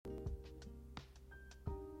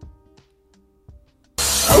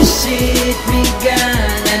Bullshit,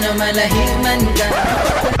 bigan, ano malahing man ka.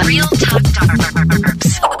 Real Talk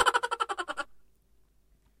Darbs.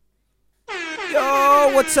 Yo,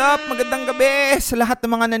 what's up? Magandang gabi sa lahat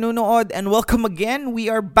ng mga nanonood and welcome again. We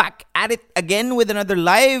are back at it again with another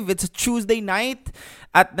live. It's a Tuesday night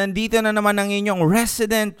at nandito na naman ang inyong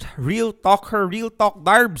resident Real Talker, Real Talk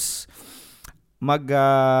Darbs.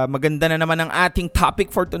 Maganda na naman ang ating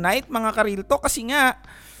topic for tonight, mga ka-Real Talk, kasi nga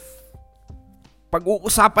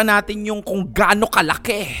pag-uusapan natin yung kung gaano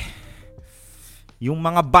kalaki yung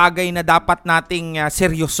mga bagay na dapat nating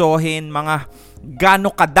seryosohin, mga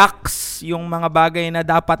gaano kadaks yung mga bagay na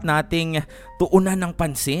dapat nating tuunan ng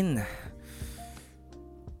pansin.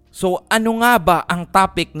 So, ano nga ba ang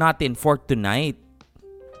topic natin for tonight,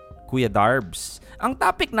 Kuya Darbs? Ang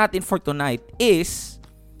topic natin for tonight is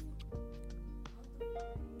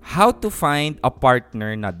how to find a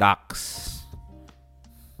partner na daks.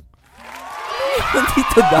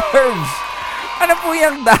 Dito, Darbs. Ano po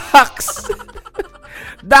yung daks?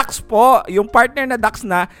 Daks po, yung partner na daks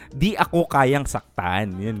na di ako kayang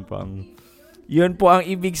saktan. Yun po ang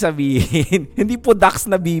ibig sabihin. Hindi po daks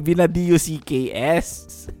na bibi na D-U-C-K-S.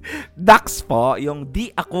 Daks po, yung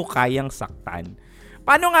di ako kayang saktan.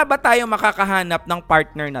 Paano nga ba tayo makakahanap ng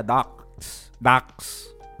partner na daks?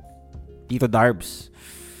 Daks. Dito, Darbs.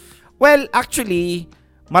 Well, actually,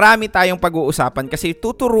 marami tayong pag-uusapan kasi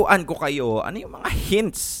tuturuan ko kayo ano yung mga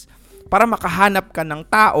hints para makahanap ka ng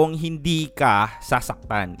taong hindi ka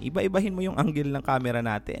sasaktan. Iba-ibahin mo yung angle ng camera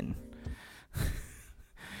natin.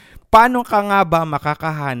 Paano ka nga ba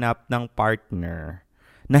makakahanap ng partner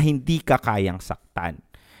na hindi ka kayang saktan?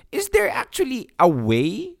 Is there actually a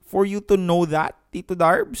way for you to know that, Tito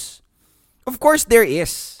Darbs? Of course there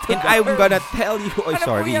is. And I'm gonna tell you,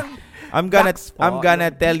 I'm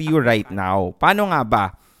gonna tell you right now. Paano nga ba?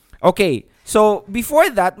 Okay, so before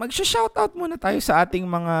that, magsha-shoutout muna tayo sa ating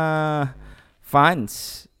mga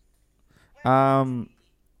fans.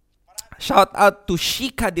 Shoutout to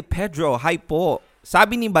Shika De Pedro. Hi po.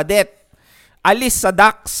 Sabi ni Badet, alis sa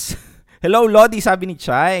Dax. Hello, Lodi, sabi ni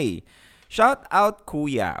Chai. Shoutout,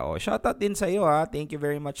 Kuya. Shoutout din sa'yo, ha. Thank you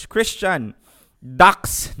very much. Christian,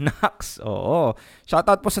 Dax, Nax. Oo.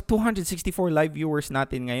 Shoutout po sa 264 live viewers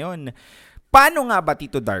natin ngayon. Paano nga ba,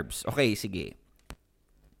 Tito Darbs? Okay, sige.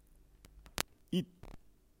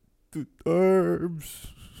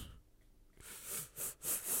 Darbs.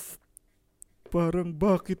 Parang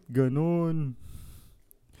bakit ganon?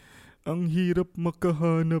 Ang hirap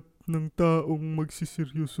makahanap ng taong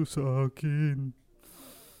magsiseryoso sa akin.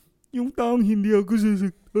 Yung taong hindi ako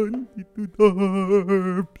sasaktan, Tito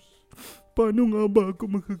Darbs. Paano nga ba ako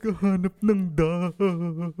makakahanap ng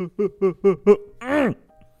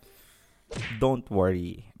Don't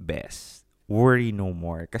worry, Bes. Worry no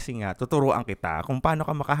more. Kasi nga, tuturuan kita kung paano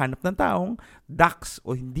ka makahanap ng taong daks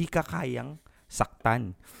o hindi ka kayang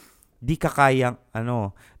saktan. Di ka kayang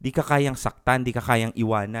saktan, di ka kayang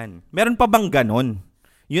iwanan. Meron pa bang ganon?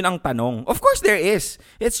 Yun ang tanong. Of course there is.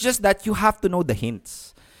 It's just that you have to know the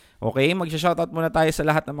hints. Okay? Magsha-shoutout muna tayo sa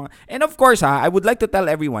lahat ng mga... And of course, I would like to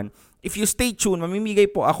tell everyone, if you stay tuned,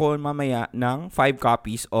 mamimigay po ako mamaya ng 5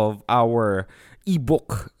 copies of our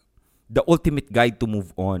ebook, The Ultimate Guide to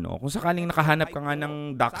Move On. Kung sakaling nakahanap ka nga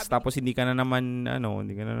ng docs tapos hindi ka na naman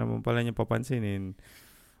pala niya papansinin.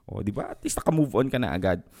 Di ba? At least naka-move on ka na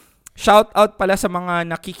agad. Shout out pala sa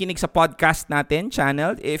mga nakikinig sa podcast natin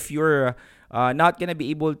channel. If you're not gonna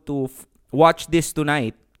be able to watch this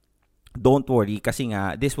tonight, don't worry kasi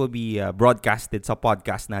nga this will be broadcasted sa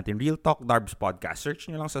podcast natin, Real Talk Darbs Podcast.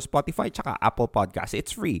 Search nyo lang sa Spotify tsaka Apple Podcast.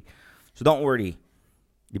 It's free. So don't worry.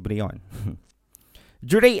 Libre yun.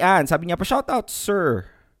 Jurayan, sabi niya pa, shoutout Sir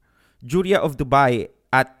Juria of Dubai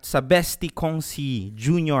at sa bestie kong si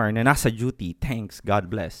Junior na nasa duty. Thanks, God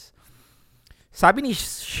bless. Sabi ni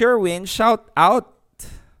Sherwin, shoutout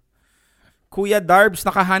Kuya Darbs,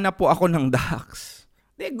 nakahanap po ako ng Dax.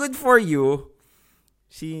 Good for you.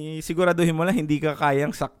 Siguraduhin mo lang hindi ka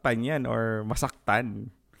kayang saktan yan or masaktan.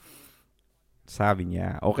 Sabi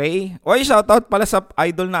niya. Okay? Oy, shoutout pala sa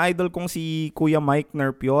idol kong si Kuya Mike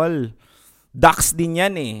Nerpiol. Dax din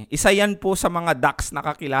yan eh. Isa yan po sa mga Dax na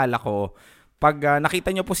kakilala ko. Pag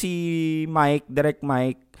nakita nyo po si Mike, Direct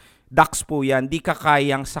Mike, Dax po yan. Di ka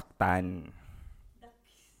kayang saktan.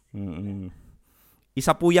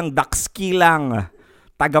 Isa po yung Dax kilang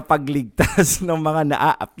tagapagligtas ng mga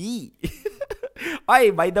naaapi.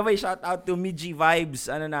 Ay, by the way, shout out to Miji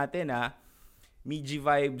Vibes. Miji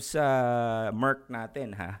Vibes Merc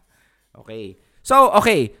natin, ha? Okay. So,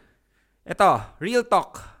 okay. Ito, real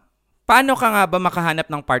talk. Paano ka nga ba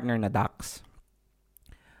makahanap ng partner na Dax?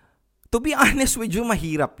 to be honest with you,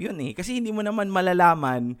 mahirap yun eh. Kasi hindi mo naman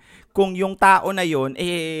malalaman kung yung tao na yun,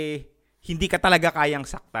 hindi ka talaga kayang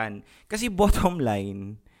saktan. Kasi bottom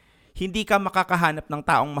line, hindi ka makakahanap ng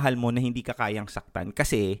taong mahal mo na hindi ka kayang saktan.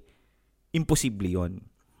 Kasi, imposible yun.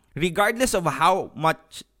 Regardless of how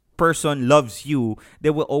much person loves you,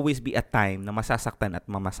 there will always be a time na masasaktan at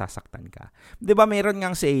mamasasaktan ka. 'Di ba mayroon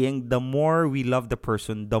ngang saying, the more we love the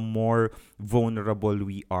person, the more vulnerable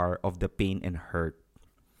we are of the pain and hurt.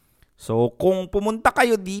 So, kung pumunta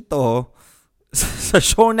kayo dito sa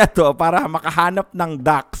show na to para makahanap ng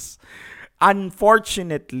ducks,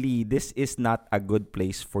 unfortunately, this is not a good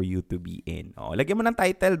place for you to be in. Lagyan mo ng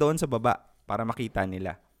title doon sa baba para makita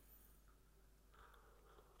nila.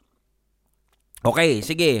 Okay,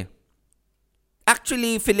 sige.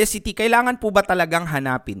 Actually, Felicity, kailangan po ba talagang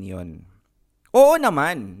hanapin yon? Oo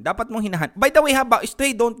naman. Dapat mong hinahanap. By the way,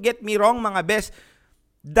 don't get me wrong mga best.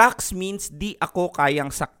 Ducks means di ako kayang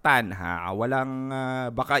saktan, ha? Walang,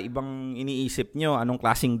 baka ibang iniisip nyo, anong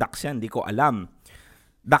klaseng ducks yan? Di ko alam.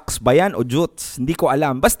 Ducks ba yan o jutes? Hindi ko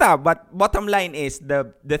alam. Basta, but bottom line is,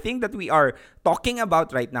 the thing that we are talking about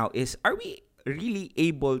right now is, are we really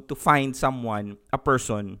able to find someone, a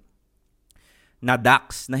person, na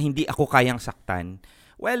ducks, na hindi ako kayang saktan?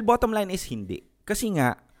 Well, bottom line is hindi. Kasi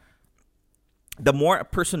nga, the more a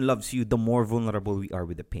person loves you, the more vulnerable we are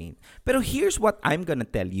with the pain. Pero here's what I'm gonna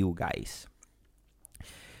tell you guys.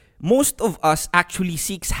 Most of us actually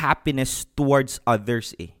seeks happiness towards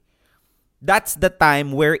others eh. That's the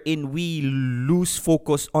time wherein we lose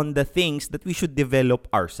focus on the things that we should develop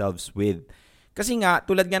ourselves with. Kasi nga,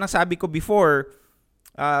 tulad nga ng sabi ko before,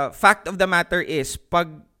 fact of the matter is, pag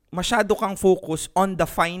masyado kang focus on the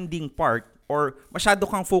finding part, or masyado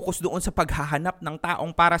kang focus doon sa paghahanap ng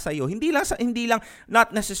taong para sa iyo, hindi lang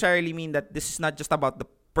not necessarily mean that this is not just about the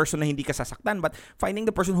person na hindi ka sasaktan, but finding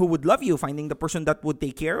the person who would love you, finding the person that would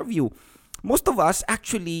take care of you. Most of us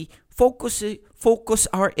actually focus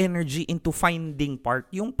our energy into finding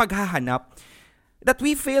part, yung paghahanap, that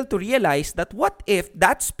we fail to realize that what if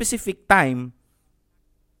that specific time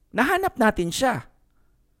nahanap natin siya,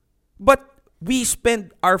 but we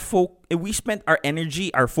spend our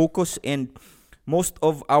energy, our focus, and most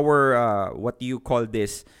of our what do you call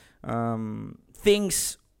this,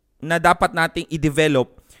 things na dapat nating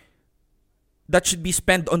i-develop that should be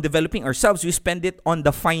spent on developing ourselves, we spend it on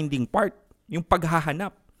the finding part, yung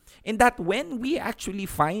paghahanap. And that when we actually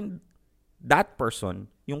find that person,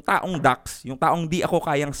 yung taong ducks, yung taong di ako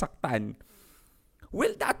kayang saktan,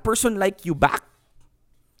 will that person like you back?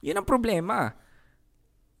 Yun ang problema.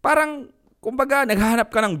 Parang kumbaga, naghahanap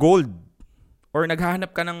ka ng gold or naghahanap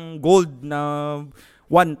ka ng gold na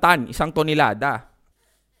 1 ton, 1 tonelada.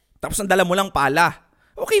 Tapos ang dala mo lang pala.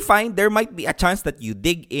 Okay, fine. There might be a chance that you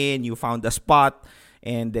dig in, you found a spot,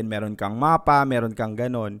 and then meron kang mapa, meron kang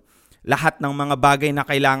ganon. Lahat ng mga bagay na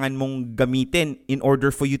kailangan mong gamitin in order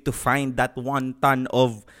for you to find that 1 ton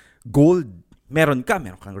of gold. Meron kang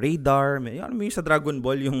radar. Yung sa Dragon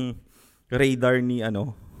Ball, yung radar ni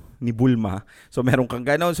Bulma. So, meron kang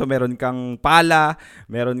ganon. So, meron kang pala,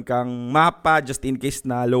 meron kang mapa, just in case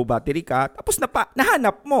na low battery ka. Tapos,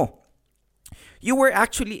 nahanap mo. You were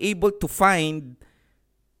actually able to find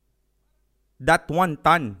that 1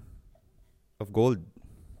 ton of gold.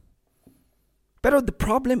 Pero the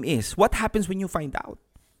problem is, what happens when you find out?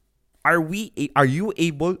 Are you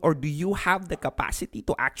able, or do you have the capacity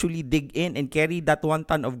to actually dig in and carry that 1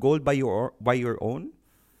 ton of gold by your own?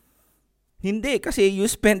 Hindi, kasi you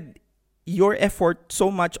spend your effort so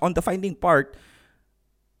much on the finding part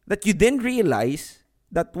that you then realize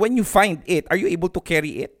that when you find it, are you able to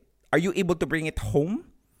carry it? Are you able to bring it home?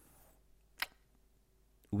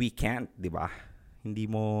 We can't, di ba? Hindi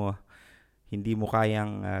mo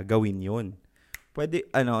kayang gawin yun. Pwede,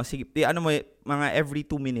 sige, mga every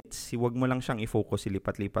 2 minutes, wag mo lang siyang i-focus,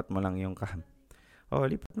 ilipat-lipat mo lang yung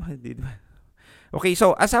lipat mo, di ba? Okay,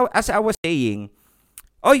 so as I was saying,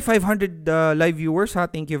 500 live viewers ha.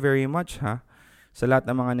 Thank you very much ha. Sa lahat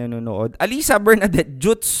ng mga nanonood. Alisa Bernadette,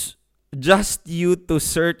 just you to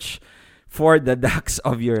search for the ducks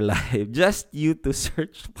of your life. Just you to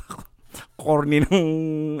search. Corny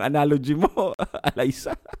ng analogy mo,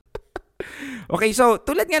 Alisa. Okay, so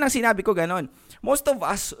tulad nga ng sinabi ko ganon. Most of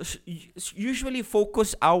us usually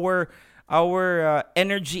focus our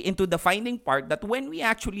energy into the finding part, that when we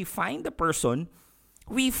actually find the person,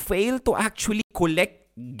 we fail to actually collect,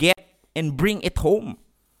 get, and bring it home.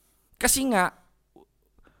 Kasi nga,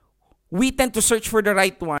 we tend to search for the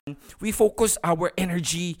right one. We focus our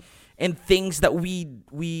energy and things that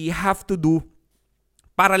we have to do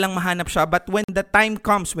para lang mahanap siya. But when the time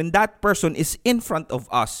comes, when that person is in front of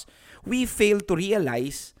us, we fail to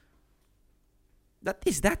realize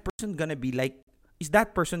is that person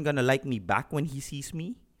gonna like me back when he sees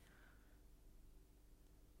me?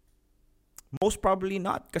 Most probably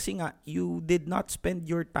not. Kasi nga, you did not spend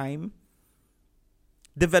your time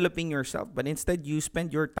developing yourself, but instead, you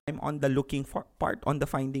spend your time on the looking for part, on the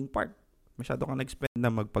finding part. Masyado kang nag-spend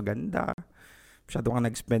na magpaganda. Masyado kang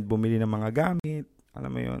nag-spend bumili ng mga gamit.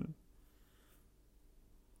 Alam mo yun.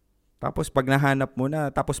 Tapos pag nahanap mo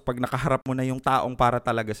na, tapos pag nakaharap mo na yung taong para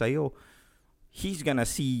talaga sa'yo, he's gonna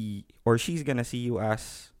see or she's gonna see you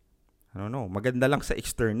as, I don't know, maganda lang sa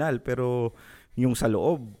external, pero yung sa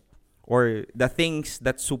loob, or the things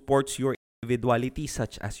that supports your individuality,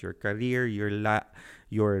 such as your career, your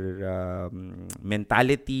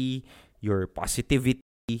mentality, your positivity,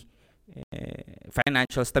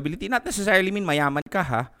 financial stability. Not necessarily mean mayaman ka,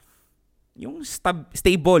 ha? Yung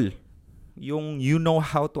stable. Yung you know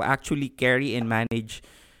how to actually carry and manage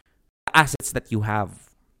the assets that you have.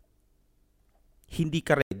 Hindi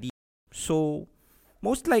ka ready. So,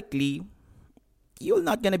 most likely, you're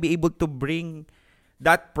not gonna be able to bring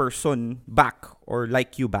that person back or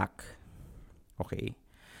like you back. Okay?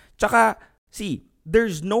 Tsaka, see,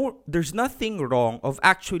 there's nothing wrong of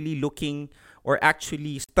actually looking or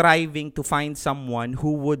actually striving to find someone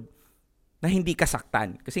who would na hindi ka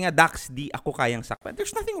saktan. Kasi nga, Dax, di ako kayang saktan.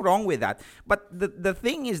 There's nothing wrong with that. But the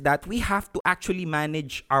thing is that we have to actually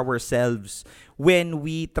manage ourselves when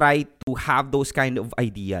we try to have those kind of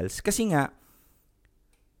ideals. Kasi nga,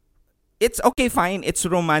 it's okay, fine, it's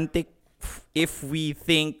romantic if we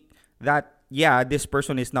think that, yeah, this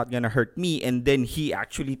person is not gonna hurt me, and then he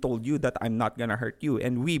actually told you that I'm not gonna hurt you,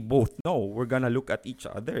 and we both know we're gonna look at each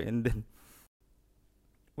other, and then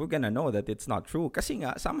we're gonna know that it's not true. Kasi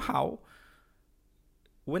nga, somehow,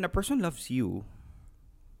 when a person loves you,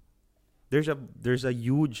 there's a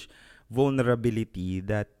huge vulnerability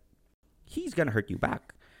that he's gonna hurt you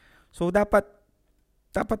back. So dapat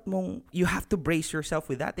mong, you have to brace yourself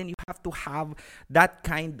with that, and you have to have that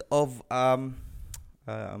kind of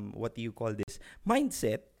what do you call this,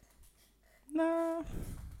 mindset na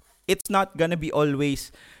it's not gonna be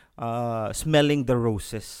always smelling the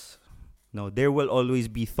roses. No, there will always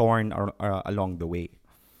be thorn along the way.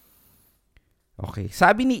 Okay,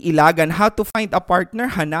 sabi ni Ilagan, how to find a partner,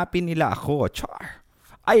 hanapin nila ako. Char.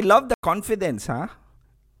 I love the confidence, ha?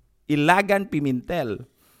 Ilagan Pimentel.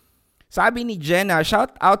 Sabi ni Jenna,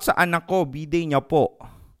 shout out sa anak ko, biday niya po.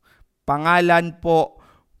 Pangalan po,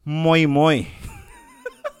 Moy Moy.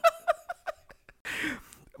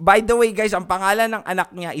 By the way, guys, ang pangalan ng anak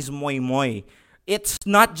niya is Moy Moy. It's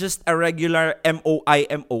not just a regular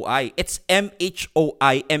M-O-I-M-O-I. It's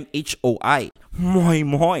M-H-O-I-M-H-O-I. Moy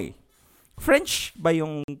Moy. French ba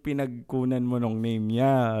yung pinagkunan mo ng name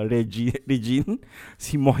niya, Regine?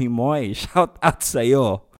 Si Moy Moy. Shout out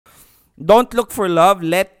sa'yo. Don't look for love,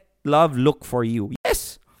 let love look for you.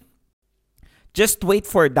 Yes. Just wait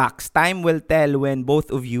for Dax. Time will tell when both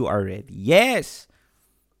of you are ready. Yes.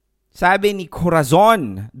 Sabi ni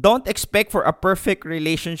Corazon, don't expect for a perfect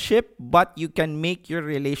relationship, but you can make your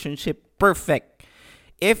relationship perfect.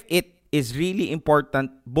 If it is really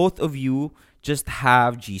important, both of you just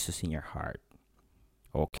have Jesus in your heart.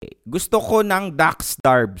 Okay. Gusto ko ng Dax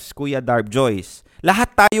Darbs, Kuya Darb Joyce.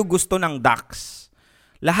 Lahat tayo gusto ng Dax.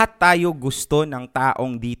 Lahat tayo gusto ng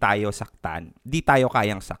taong di tayo saktan. Di tayo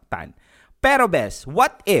kayang saktan. Pero bes,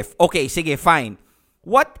 what if, okay, sige, fine.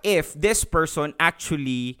 What if this person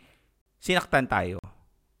actually sinaktan tayo?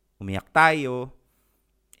 Umiyak tayo.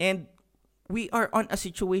 And we are on a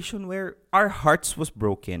situation where our hearts was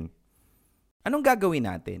broken. Anong gagawin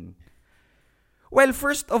natin? Well,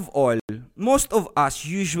 first of all, most of us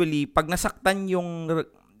usually, pag nasaktan yung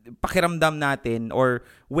pakiramdam natin or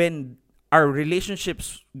when our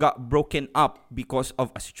relationships got broken up because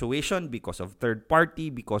of a situation, because of third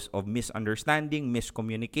party, because of misunderstanding,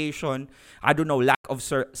 miscommunication, I don't know, lack of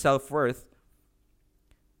self-worth.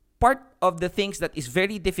 Part of the things that is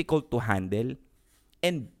very difficult to handle,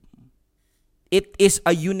 and it is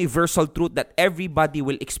a universal truth that everybody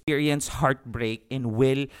will experience heartbreak and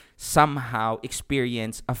will somehow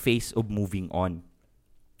experience a phase of moving on.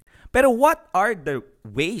 Pero what are the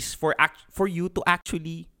ways for you to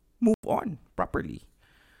actually move on properly?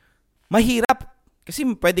 Mahirap kasi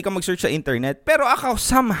pwede kang mag-search sa internet, pero ako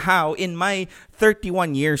somehow in my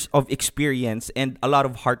 31 years of experience and a lot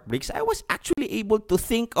of heartbreaks, I was actually able to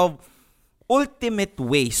think of ultimate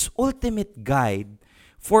ways, ultimate guide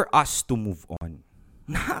for us to move on.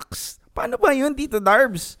 Nax, paano ba yun, Tito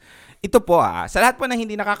Darbs? Ito po sa lahat po na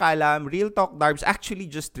hindi nakakaalam, Real Talk Darbs actually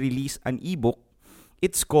just released an ebook.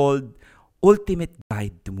 It's called Ultimate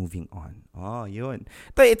Guide to Moving On. Oh, yun.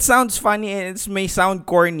 It sounds funny and it may sound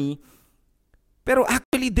corny, pero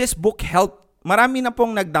actually this book helped marami na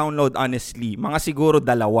pong nag-download honestly. Mga siguro 2.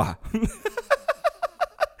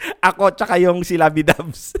 Ako tsaka yung si Labi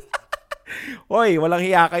Dubs. Hoy, walang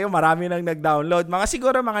hiya kayo. Marami nang nag-download.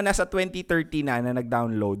 Siguro mga nasa 20-30 na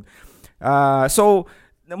nag-download. So,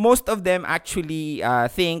 most of them actually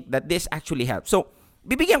think that this actually helps. So,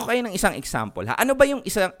 bibigyan ko kayo ng isang example. Ha? Ano ba yung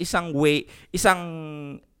isang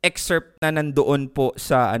excerpt na nandoon po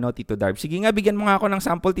sa Tito Darbs? Sige nga, bigyan mo nga ako ng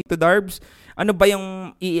sample, Tito Darbs. Ano ba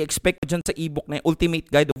yung i-expect ko dyan sa ebook na Ultimate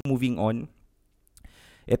Guide of Moving On?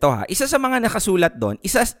 Ito ha, isa sa mga nakasulat doon,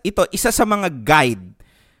 isa sa mga guide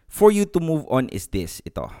for you to move on is this.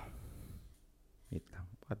 Ito. Wait lang,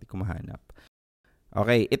 pati ko mahanap.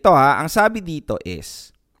 Okay, ito ha, ang sabi dito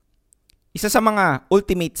is, isa sa mga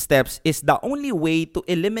ultimate steps is the only way to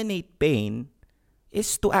eliminate pain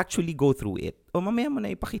is to actually go through it. O mamaya mo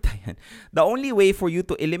na ipakita yan. The only way for you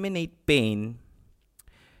to eliminate pain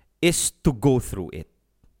is to go through it.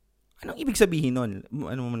 Anong ibig sabihin nun?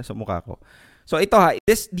 Ano mo na sa mukha ko? So ito ha,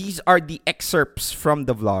 these are the excerpts from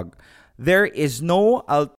the vlog. There is no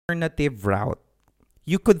alternative route.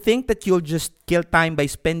 You could think that you'll just kill time by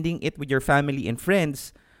spending it with your family and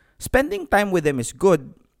friends. Spending time with them is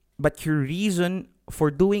good, but your reason for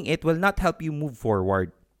doing it will not help you move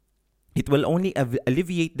forward. It will only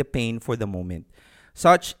alleviate the pain for the moment.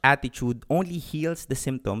 Such attitude only heals the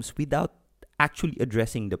symptoms without actually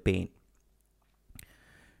addressing the pain.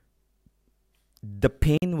 The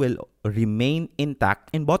pain will remain intact,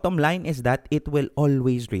 and bottom line is that it will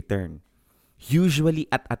always return. Usually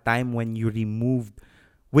at a time when you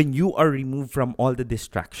are removed from all the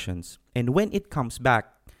distractions. And when it comes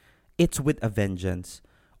back, it's with a vengeance,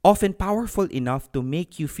 often powerful enough to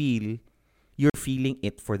make you feel you're feeling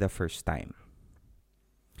it for the first time.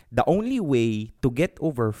 The only way to get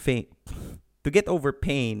over pain,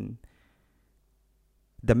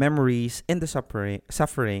 the memories and the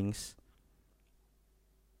sufferings,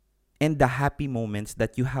 and the happy moments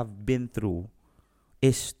that you have been through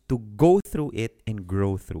is to go through it and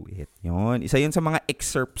grow through it. Yun. Isa yun sa mga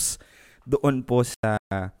excerpts doon po sa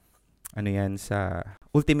sa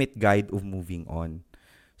Ultimate Guide of Moving On.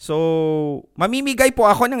 So, mamimigay po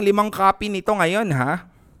ako ng 5 copy nito ngayon ha.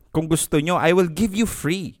 Kung gusto nyo, I will give you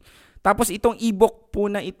free. Tapos itong ebook po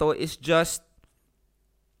na ito is just,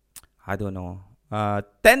 $10.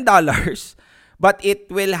 But it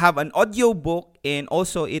will have an audiobook and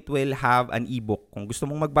also it will have an ebook. Kung gusto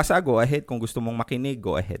mong magbasa, go ahead. Kung gusto mong makinig,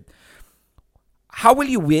 go ahead. How will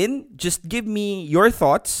you win? Just give me your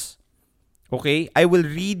thoughts. Okay? I will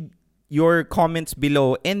read your comments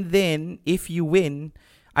below. And then, if you win,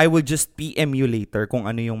 I will just PM you later kung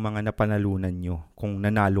ano yung mga napanalunan nyo. Kung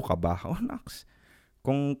nanalo ka ba. Oh, naks.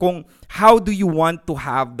 Kung how do you want to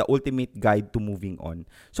have the ultimate guide to moving on.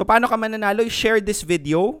 So, paano ka mananalo? Share this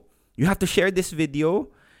video. You have to share this video.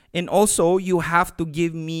 And also, you have to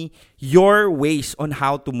give me your ways on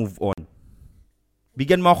how to move on.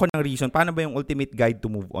 Bigyan mo ako ng reason. Paano ba yung ultimate guide to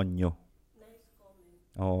move on nyo? Nice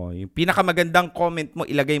comment. Yung pinakamagandang comment mo,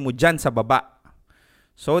 ilagay mo dyan sa baba.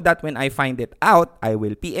 So that when I find it out, I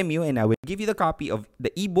will PM you and I will give you the copy of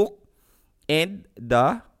the ebook and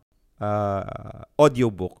the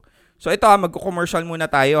audiobook. So ito magko-commercial muna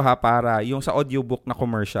tayo para yung sa audiobook na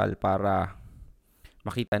commercial para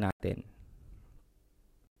makita natin.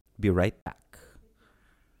 Be right back.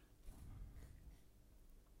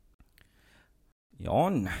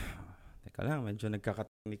 Yon. Teka lang, medyo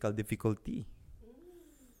nagkaka-technical difficulty.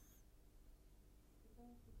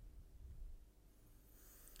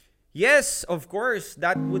 Yes, of course,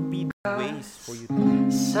 that would be the ways for you to...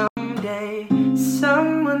 Someday,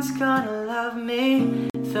 someone's gonna love me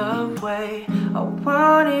the way I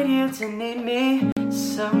wanted you to need me.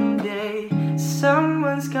 Someday,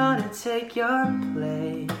 someone's gonna take your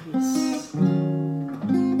place.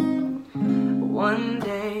 One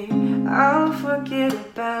day, I'll forget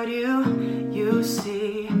about you. You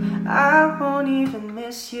see, I won't even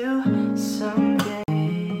miss you. Someday,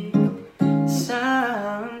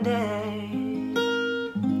 someday.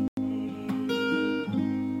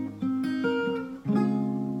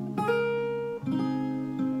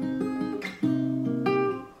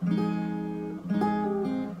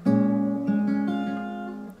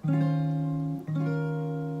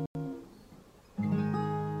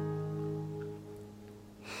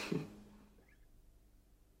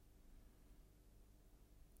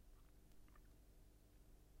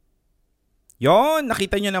 Yon,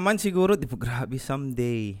 nakita nyo naman siguro, di ba, grabe,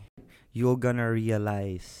 someday, you're gonna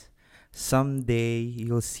realize, someday,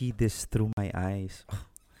 you'll see this through my eyes.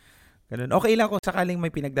 Ganun. Okay lang kung sakaling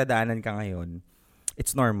may pinagdadaanan ka ngayon.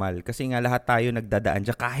 It's normal. Kasi nga lahat tayo nagdadaan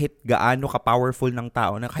dyan. Kahit gaano ka-powerful ng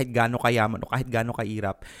tao, na kahit gaano kayaman o kahit gaano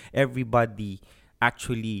kahirap, everybody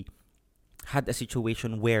actually had a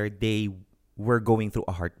situation where they were going through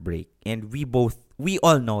a heartbreak. And we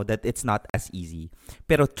all know that it's not as easy.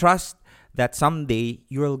 Pero trust that someday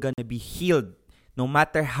you're gonna be healed. No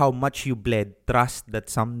matter how much you bled, trust that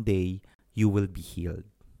someday you will be healed.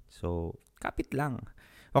 So, kapit lang.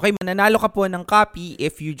 Okay, mananalo ka po ng copy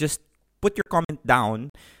if you just put your comment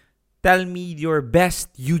down. Tell me your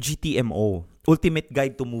best UGTMO, Ultimate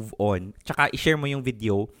Guide to Move On. Tsaka i-share mo yung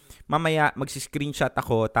video. Mamaya magsi-screenshot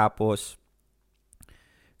ako tapos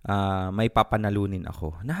may papanalunin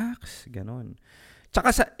ako. Naks, ganon.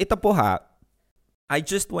 Tsaka ito po ha, I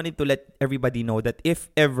just wanted to let everybody know that if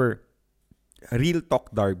ever Real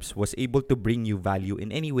Talk Darbs was able to bring you value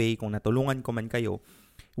in any way, kung natulungan ko man kayo,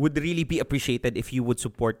 would really be appreciated if you would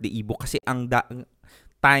support the ebook kasi ang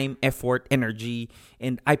time, effort, energy,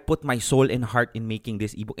 and I put my soul and heart in making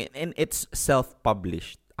this ebook. And it's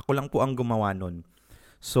self-published. Ako lang po ang gumawa nun.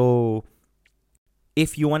 So,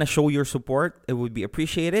 if you want to show your support, it would be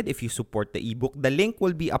appreciated if you support the ebook. The link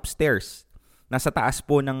will be upstairs. Nasa taas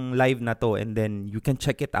po ng live na to, and then you can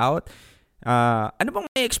check it out. Ano bang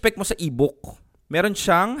may-expect mo sa ebook? Meron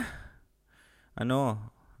siyang,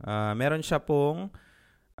 meron siya pong,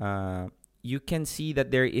 you can see that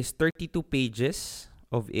there is 32 pages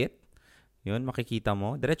of it. Yun, makikita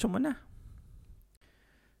mo. Diretso mo na.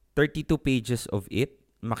 32 pages of it.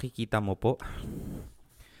 Makikita mo po.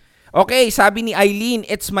 Okay, sabi ni Eileen,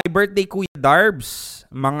 it's my birthday, Kuya Darbs.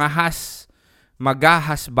 Magahas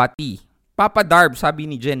bati. Papa Darbs, sabi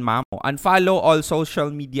ni Jen Mamo. Unfollow all social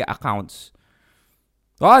media accounts.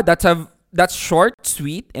 Oh, that's short,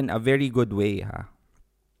 sweet, and a very good way, ha.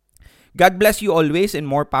 God bless you always and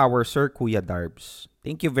more power, Sir Kuya Darbs.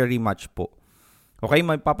 Thank you very much po. Okay,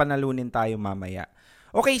 may papanalunin tayo mamaya.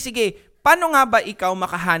 Okay, sige. Paano nga ba ikaw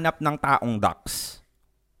makahanap ng taong Dax?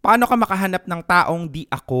 Paano ka makahanap ng taong di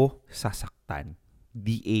ako sasaktan?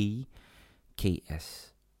 D-A-K-S.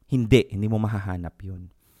 Hindi mo mahahanap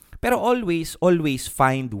yun. Pero always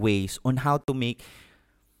find ways on how to make...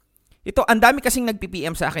 Ito, ang dami kasing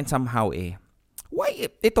nag-PPM sa akin somehow eh.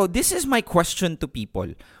 This is my question to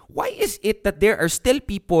people. Why is it that there are still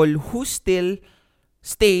people who still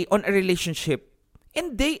stay on a relationship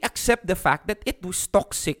and they accept the fact that it was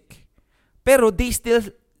toxic, pero they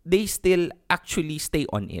still actually stay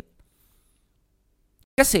on it?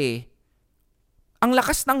 Kasi, ang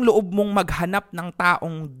lakas ng loob mong maghanap ng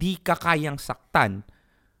taong di ka kayang saktan,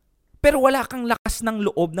 pero wala kang lakas ng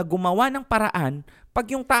loob na gumawa ng paraan pag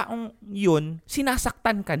yung taong yun,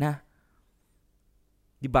 sinasaktan ka na.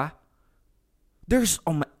 Diba?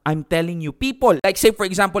 I'm telling you, people, like say for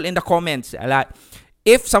example in the comments,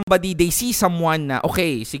 if somebody, they see someone na,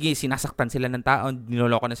 okay, sige, sinasaktan sila ng tao,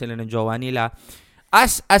 niloloko na sila ng jowa nila,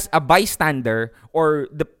 as a bystander or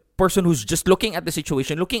the person who's just looking at the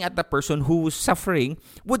situation, looking at the person who's suffering,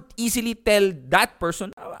 would easily tell that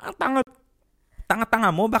person, ang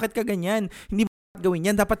tanga-tanga mo, bakit ka ganyan? Hindi mo gawin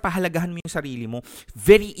yan, dapat pahalagahan mo yung sarili mo.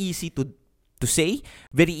 Very easy to say,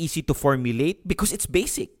 very easy to formulate because it's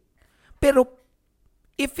basic. Pero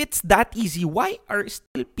if it's that easy, why are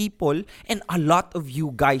still people, and a lot of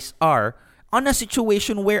you guys are, on a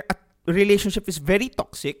situation where a relationship is very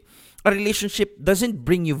toxic, a relationship doesn't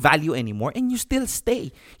bring you value anymore, and you still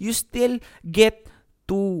stay? You still get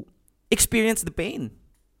to experience the pain.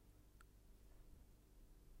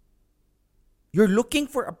 You're looking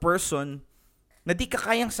for a person na di ka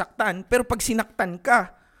kayang saktan, pero pag sinaktan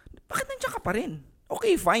ka, bakit nandiyan ka pa rin?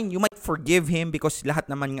 Okay, fine. You might forgive him because lahat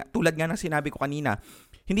naman nga, tulad nga ng sinabi ko kanina,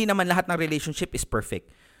 hindi naman lahat ng relationship is perfect.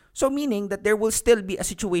 So meaning that there will still be a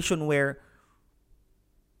situation where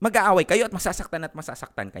mag-aaway kayo at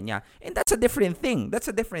masasaktan ka niya. And that's a different thing.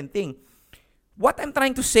 What I'm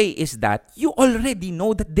trying to say is that you already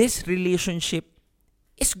know that this relationship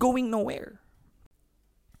is going nowhere.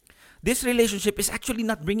 This relationship is actually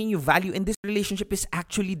not bringing you value, and this relationship is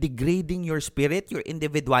actually degrading your spirit, your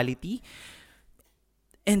individuality,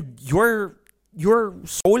 and your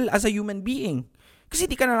soul as a human being. Kasi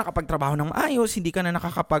hindi ka na nakapagtrabaho ng maayos, hindi ka na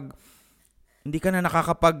nakakapag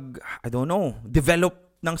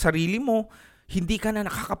develop ng sarili mo, hindi ka na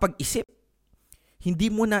nakakapag-isip. Hindi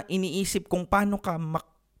mo na iniisip kung paano ka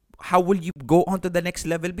how will you go on to the next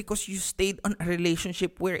level because you stayed on a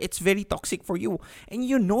relationship where it's very toxic for you. And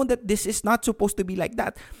you know that this is not supposed to be like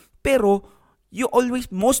that. Pero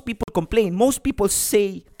most people complain. Most people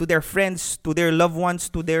say to their friends, to their loved ones,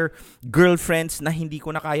 to their girlfriends na hindi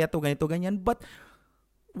ko na kaya to, ganito, ganyan. But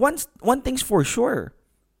one thing's for sure.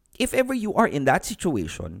 If ever you are in that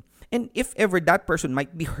situation And if ever that person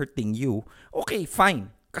might be hurting you, okay,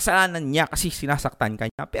 fine. Kasalanan niya kasi sinasaktan ka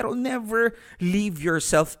niya. Pero never leave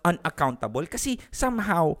yourself unaccountable kasi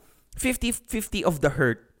somehow 50-50 of the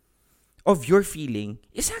hurt of your feeling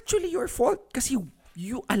is actually your fault kasi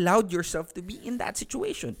you allowed yourself to be in that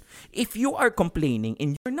situation. If you are complaining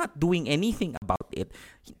and you're not doing anything about it,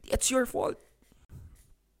 it's your fault.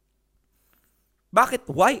 Bakit?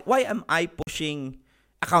 Why am I pushing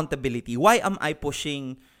accountability? Why am I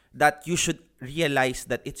pushing that you should realize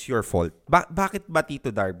that it's your fault? Bakit ba,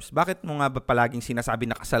 Tito Darbs? Bakit mo nga ba palaging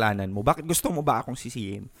sinasabi na kasalanan mo? Bakit gusto mo ba akong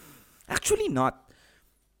sisihin? Actually not.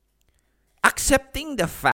 Accepting the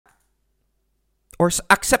fact,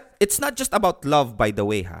 it's not just about love, by the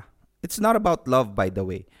way, ha? It's not about love, by the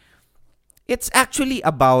way. It's actually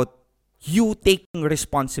about you taking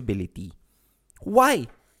responsibility.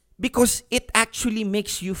 Why? Because it actually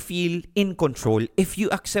makes you feel in control if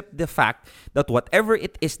you accept the fact that whatever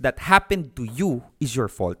it is that happened to you is your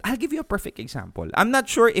fault. I'll give you a perfect example. I'm not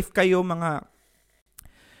sure if kayo mga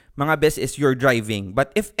best is you're driving,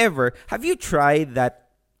 but if ever, have you tried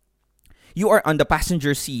that you are on the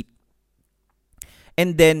passenger seat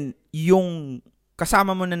and then yung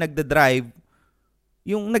kasama mo na nagda-drive,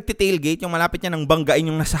 yung nagti-tailgate, yung malapit niya ng banggain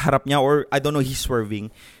yung nasa harap niya or I don't know, he's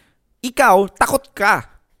swerving. Ikaw, takot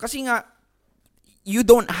ka. Kasi nga, you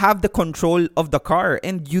don't have the control of the car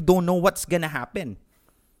and you don't know what's gonna happen.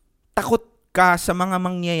 Takot ka sa mga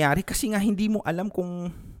mangyayari kasi nga hindi mo alam kung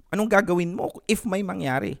anong gagawin mo if may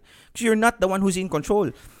mangyari. Because you're not the one who's in control.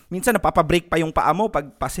 Minsan napapabrake pa yung paa mo pag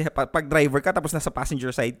driver ka tapos nasa passenger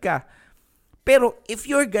side ka. Pero if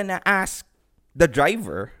you're gonna ask the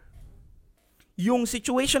driver, yung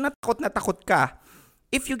situation na takot ka,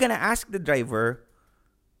 if you're gonna ask the driver's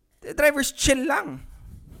chill lang.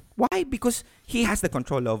 Why? Because he has the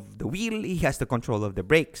control of the wheel, he has the control of the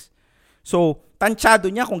brakes. So,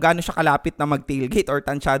 tansyado niya kung gaano siya kalapit na mag-tailgate or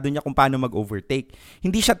tansyado niya kung paano mag-overtake.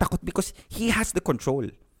 Hindi siya takot because he has the control.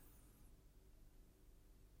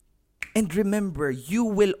 And remember, you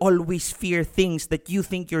will always fear things that you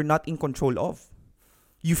think you're not in control of.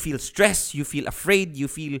 You feel stressed, you feel afraid, you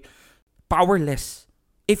feel powerless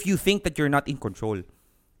if you think that you're not in control.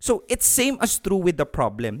 So, it's same as true with the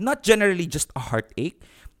problem. Not generally just a heartache,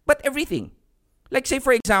 but everything. Like say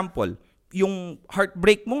for example, yung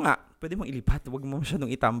heartbreak mo nga, pwede mong ilipat, huwag mo masyadong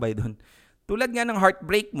itambay doon. Tulad nga ng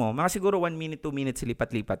heartbreak mo, mga siguro 1 minute, 2 minutes,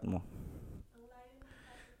 lipat-lipat mo.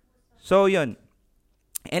 So yun.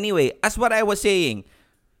 Anyway, as what I was saying,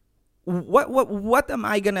 what am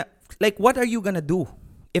I gonna, like what are you gonna do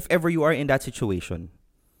if ever you are in that situation?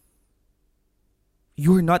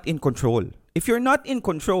 You're not in control. If you're not in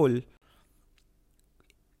control,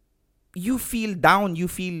 you feel down, you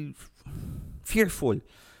feel fearful.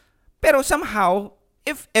 Pero somehow,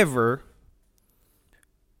 if ever,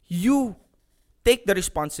 you take the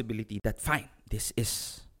responsibility that, fine, this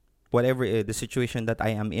is whatever the situation that I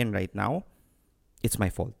am in right now, it's my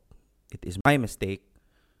fault. It is my mistake.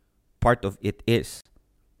 Part of it is.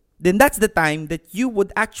 Then that's the time that you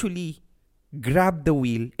would actually grab the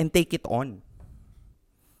wheel and take it on.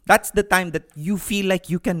 That's the time that you feel like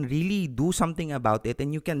you can really do something about it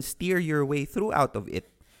and you can steer your way through out of it.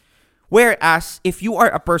 Whereas, if you are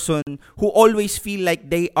a person who always feel like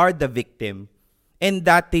they are the victim and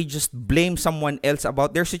that they just blame someone else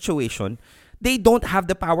about their situation, they don't have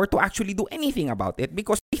the power to actually do anything about it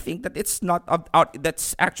because they think that it's not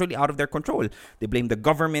that's actually out of their control. They blame the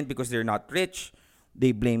government because they're not rich.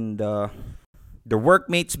 They blame their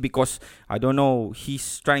workmates because, I don't know,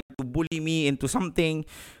 he's trying to bully me into something.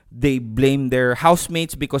 They blame their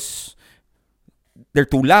housemates because they're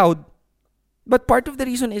too loud. But part of the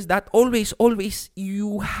reason is that always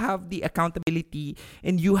you have the accountability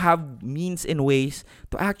and you have means and ways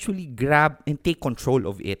to actually grab and take control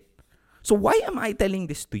of it. So why am I telling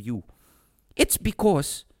this to you? It's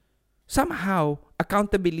because somehow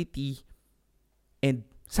accountability and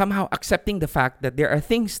somehow accepting the fact that there are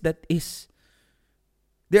things that it's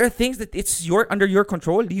under your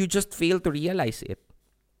control. You just fail to realize it.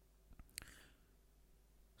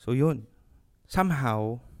 So yun.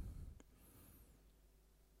 Somehow,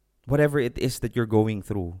 whatever it is that you're going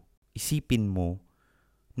through, isipin mo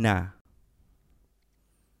na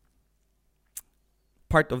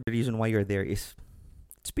part of the reason why you're there is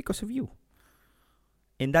it's because of you.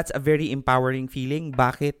 And that's a very empowering feeling.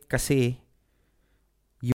 Bakit? Kasi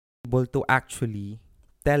you're able to actually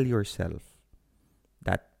tell yourself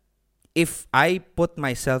that if I put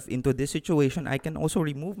myself into this situation, I can also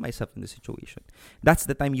remove myself in the situation. That's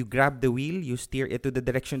the time you grab the wheel, you steer it to the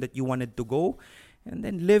direction that you wanted to go, and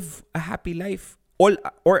then live a happy life.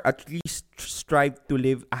 Or at least strive to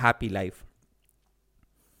live a happy life.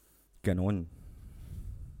 Ganon.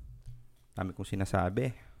 Dami kong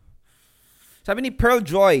sinasabi. Sabi ni Pearl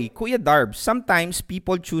Joy, Kuya Darbs, sometimes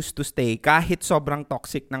people choose to stay kahit sobrang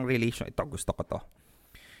toxic ng relation. Ito, gusto ko to.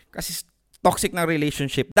 Kasi toxic ng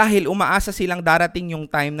relationship dahil umaasa silang darating yung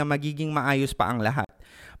time na magiging maayos pa ang lahat.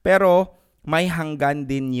 Pero may hanggan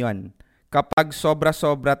din yun. Kapag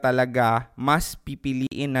sobra-sobra talaga, mas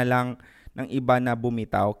pipiliin na lang ng iba na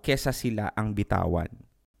bumitaw kesa sila ang bitawan.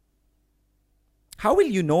 How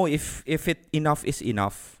will you know if enough is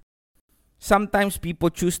enough? Sometimes people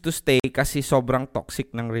choose to stay kasi sobrang toxic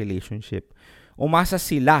ng relationship. Umasa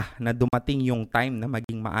sila na dumating yung time na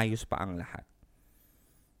maging maayos pa ang lahat.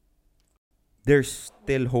 They're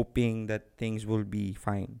still hoping that things will be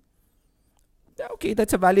fine. Okay,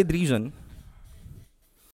 that's a valid reason.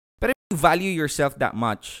 But if you value yourself that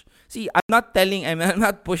much, see, I'm not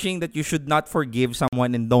pushing that you should not forgive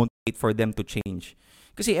someone and don't wait for them to change.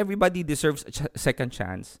 Kasi everybody deserves a second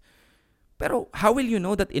chance. Pero how will you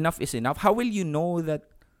know that enough is enough? How will you know that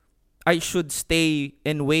I should stay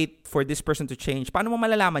and wait for this person to change? Paano mo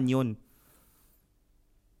malalaman yun?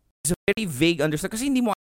 It's a very vague understanding. Kasi hindi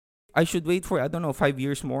mo, I should wait for, 5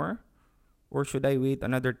 years more? Or should I wait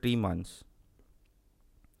another 3 months?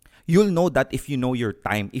 You'll know that if you know your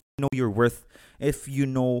time, if you know your worth, if you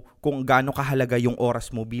know kung gaano kahalaga yung oras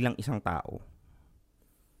mo bilang isang tao.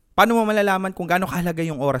 Paano mo malalaman kung gaano kahalaga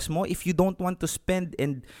yung oras mo if you don't want to spend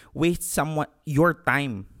and waste your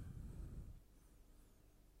time?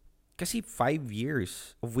 Kasi 5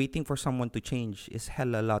 years of waiting for someone to change is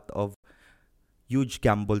hell a lot of huge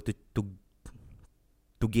gamble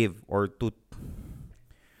to give or to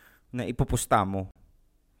na ipupusta mo.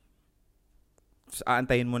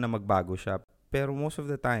 Aantayin mo na magbago siya. Pero most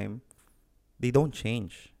of the time, they don't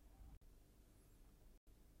change.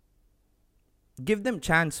 Give them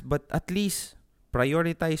chance, but at least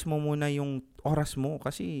prioritize mo muna yung oras mo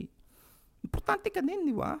kasi importante ka din,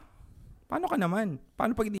 di ba? Paano ka naman?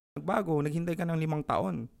 Paano pag hindi nagbago? Naghintay ka ng 5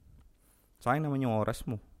 taon. Sayang naman yung oras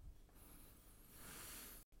mo.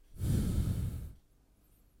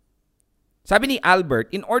 Sabi ni Albert,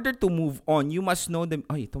 in order to move on, you must know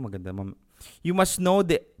ito maganda, ma'am. You must know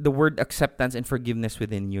the word acceptance and forgiveness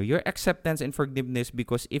within you. Your acceptance and forgiveness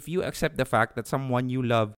because if you accept the fact that someone you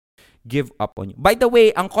love give up on you. By the way,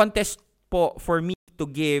 ang contest po for me to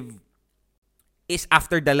give is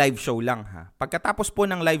after the live show lang, ha. Pagkatapos po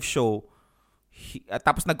ng live show,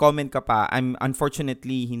 tapos nag-comment ka pa,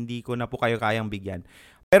 unfortunately, hindi ko na po kayo kayang bigyan.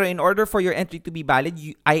 Pero in order for your entry to be valid,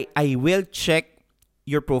 I will check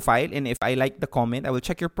your profile, and if I like the comment, I will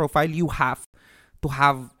check your profile. You have to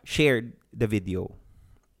have shared the video.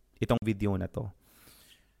 Itong video na to.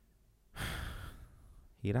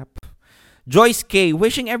 Hirap. Joyce K,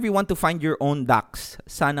 wishing everyone to find your own ducks.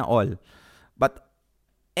 Sana all. But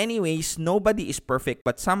anyways, nobody is perfect,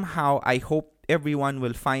 but somehow I hope everyone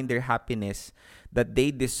will find their happiness that they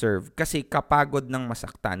deserve. Kasi kapagod ng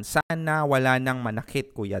masaktan, sana wala nang manakit,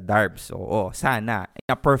 Kuya Darbs. Oo, sana. In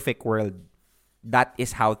a perfect world, that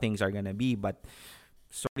is how things are gonna be. But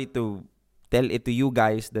sorry to tell it to you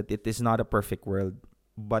guys that it is not a perfect world,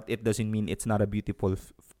 but it doesn't mean it's not a beautiful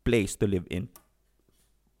place to live in.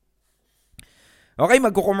 Okay,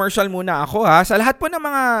 magko-commercial muna ako, ha. Sa lahat po ng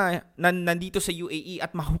mga nandito sa UAE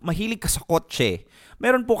at mahilig ka sa kotse,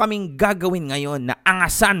 meron po kaming gagawin ngayon na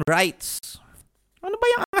Angasan Rides. Ano ba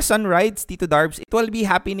yung Angasan Rides, Tito Darbs? It will be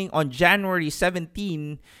happening on January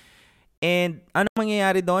 17. And ano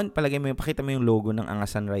mangyayari doon? Pakita mo yung logo ng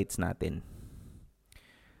Angasan Rides natin.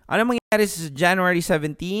 Ano mangyayari sa January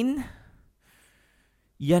 17?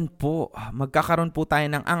 Yan po, magkakaroon po tayo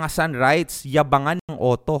ng Angasan Rides, yabangan ng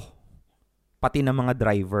auto. Pati ng mga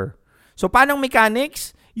driver. So, paano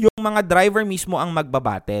mechanics? Yung mga driver mismo ang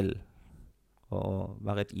magbabattle. Oo,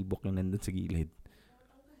 bakit e-book yung nandun sa gilid?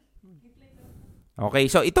 Okay,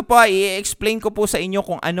 so ito po, i-explain ko po sa inyo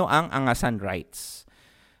kung ano ang Angasan Rides.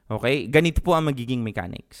 Okay, ganito po ang magiging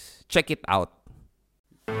mechanics. Check it out.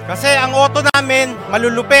 Kasi ang auto namin,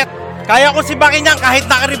 malulupit. Kaya ko si Bakinyan kahit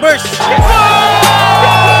naka-reverse.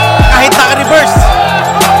 Kahit naka-reverse.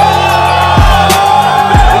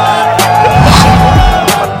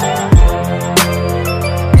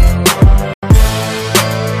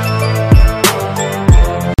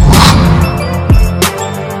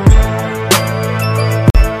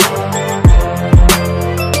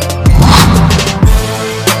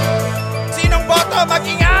 Sinong boto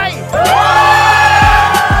magingay?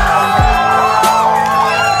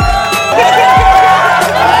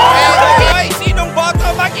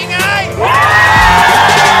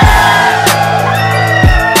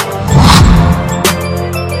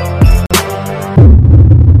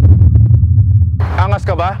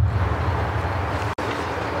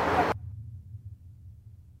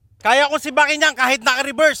 Kaya ko si Baki niyan kahit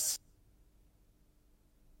naka-reverse.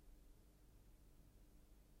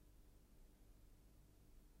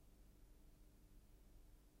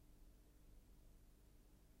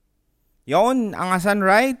 Yon, Angasan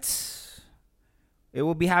Rights. It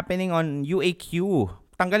will be happening on UAQ.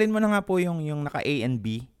 Tanggalin mo na nga po yung naka A and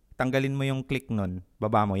B. Tanggalin mo yung click nun.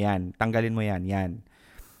 Baba mo yan. Tanggalin mo yan. Yan.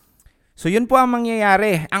 So yun po ang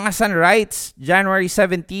mangyayari. Angasan Rights, January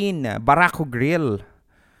 17, Barako Grill.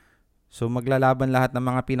 So maglalaban lahat ng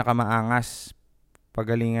mga pinakamaangas.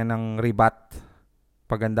 Pagalingan ng ribat.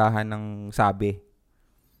 Pagandahan ng sabi.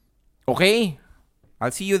 Okay?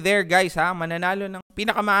 I'll see you there guys ha. Mananalo ng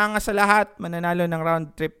pinakamaangas sa lahat. Mananalo ng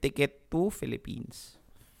round trip ticket to Philippines.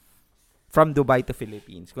 From Dubai to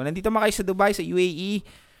Philippines. Kung nandito mga kayo sa Dubai, sa UAE,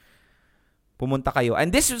 pumunta kayo.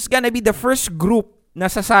 And this is gonna be the first group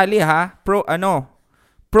na sasali ha.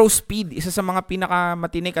 Pro Speed, isa sa mga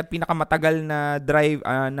pinakamatinik at pinakamatagal na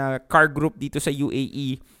na car group dito sa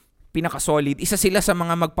UAE. Pinaka-solid. Isa sila sa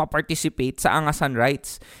mga magpa-participate sa Angasan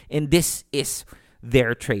Rights. And this is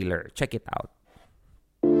their trailer. Check it out.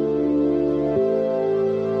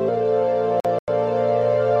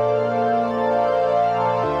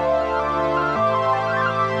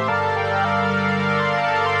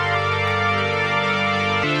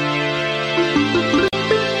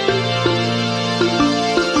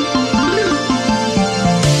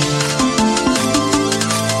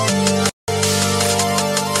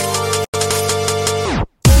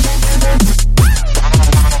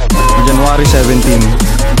 January 17.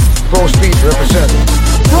 Pro Speed represent.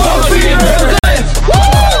 Pro Speed represent!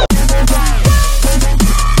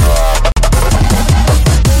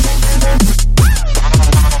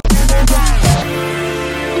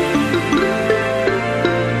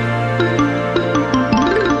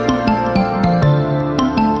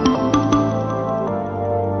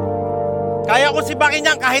 Kaya ko si Baki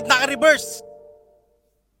niyan kahit naka-reverse.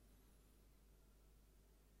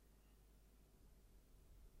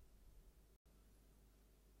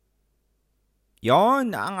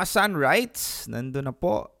 Yon, Angasan Rights. Nandun na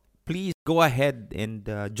po. Please go ahead and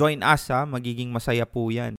join us ha. Magiging masaya po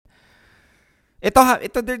yan.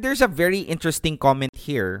 There's a very interesting comment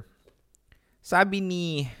here. Sabi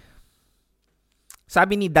ni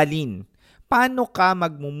Dalin, paano ka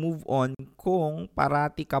mag-move on kung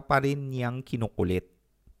parati ka pa rin niyang kinukulit?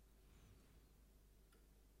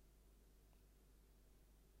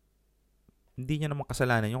 Hindi niya naman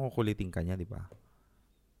kasalanan yung kukulitin ka niya, di ba?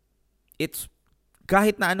 It's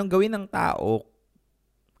kahit na anong gawin ng tao,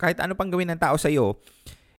 kahit ano pang gawin ng tao sa'yo,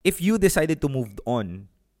 if you decided to move on,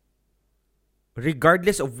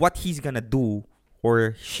 regardless of what he's gonna do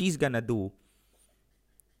or she's gonna do,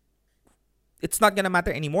 it's not gonna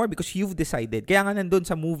matter anymore because you've decided. Kaya nga nandun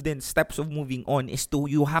sa move din, steps of moving on is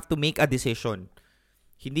you have to make a decision.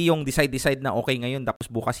 Hindi yung decide na okay ngayon tapos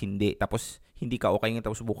bukas hindi. Tapos hindi ka okay ngayon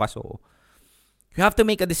tapos bukas oo. You have to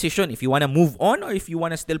make a decision if you wanna move on or if you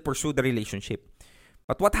wanna still pursue the relationship.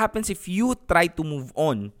 But what happens if you try to move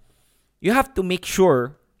on? You have to make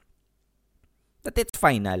sure that it's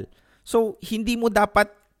final. So, hindi mo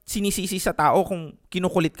dapat sinisisi sa tao kung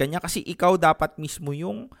kinukulit ka niya kasi ikaw dapat mismo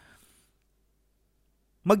yung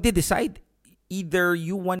magde-decide. Either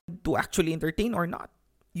you want to actually entertain or not.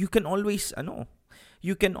 You can always,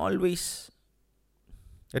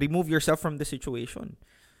 remove yourself from the situation.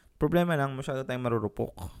 Problema lang, masyado tayong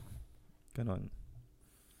marurupok. Ganon.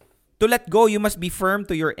 To let go, you must be firm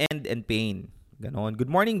to your end and pain. Ganon. Good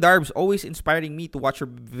morning, Darbs. Always inspiring me to watch your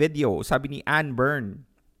video. Sabi ni Ann Byrne.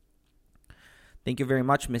 Thank you very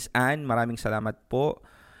much, Miss Ann. Maraming salamat po.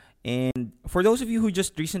 And for those of you who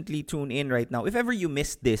just recently tuned in right now, if ever you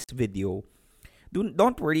missed this video,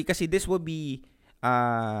 don't worry kasi this will be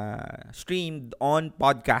streamed on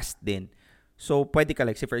podcast din. So, pwede ka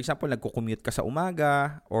like, say for example, nagko-commute ka sa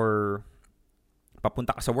umaga or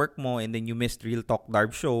papunta ka sa work mo and then you missed Real Talk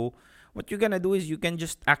Darb Show, what you're gonna do is you can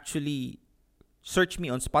just actually search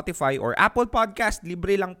me on Spotify or Apple Podcast.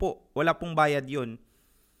 Libre lang po. Wala pong bayad yun.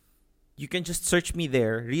 You can just search me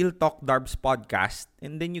there, Real Talk Darbs Podcast,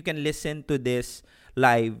 and then you can listen to this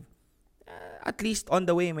live. At least on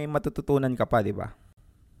the way, may matututunan ka pa, di ba?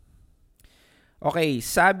 Okay,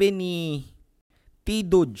 sabi ni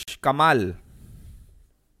T-Dudge Kamal,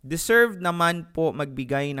 deserve naman po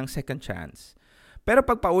magbigay ng second chance. Pero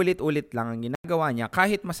pag paulit-ulit lang ang ginagawa niya,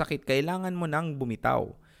 kahit masakit, kailangan mo nang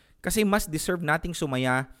bumitaw. Kasi mas deserve nating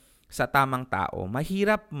sumaya sa tamang tao.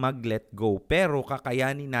 Mahirap mag-let go, pero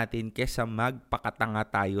kakayanin natin kesa magpakatanga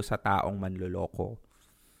tayo sa taong manloloko.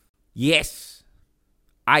 Yes!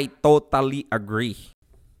 I totally agree.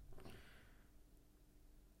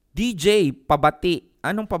 DJ Pabati,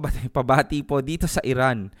 anong pabati po dito sa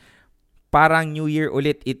Iran? Parang New Year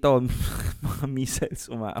ulit ito. Mga missiles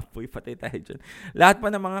umaapoy. Patay tayo dyan. Lahat pa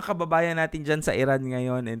ng mga kababayan natin dyan sa Iran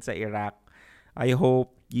ngayon and sa Iraq. I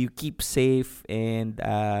hope you keep safe and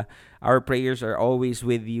our prayers are always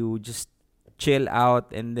with you. Just chill out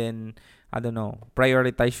and then, I don't know,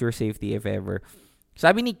 prioritize your safety if ever.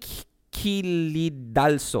 Sabi ni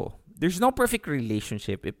Kilidalso, there's no perfect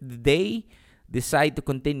relationship if they decide to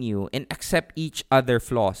continue and accept each other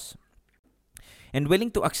flaws and willing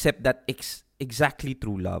to accept that exactly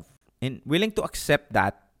true love. And willing to accept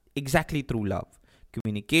that exactly true love.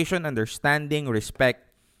 Communication, understanding, respect,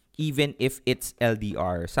 even if it's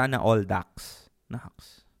LDR. Sana all Dax.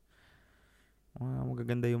 Nax. Wow,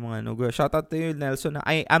 magaganda yung mga ano. Shout out to you, Nelson.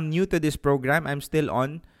 I am new to this program. I'm still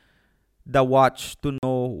on the watch to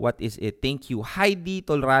know what is it. Thank you. Heidi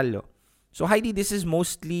Tolralo. So Heidi, the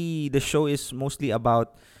show is mostly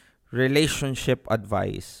about relationship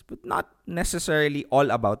advice, but not necessarily all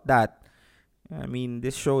about that. I mean,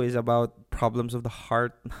 this show is about problems of the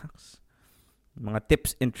heart. Mga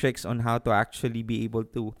tips and tricks on how to actually be able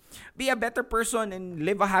to be a better person and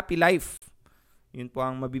live a happy life. Yun po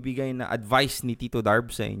ang mabibigay na advice ni Tito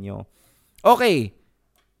Darb sa inyo. Okay.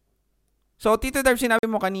 So, Tito Darb, sinabi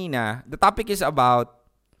mo kanina, the topic is about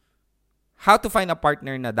how to find a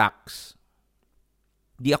partner na Dax.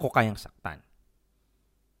 Di ako kayang saktan.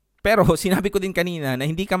 Pero, sinabi ko din kanina na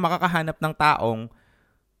hindi ka makakahanap ng taong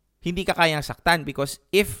hindi ka kayang saktan because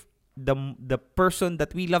if the person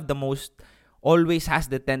that we love the most always has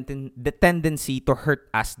the tendency to hurt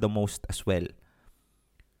us the most as well.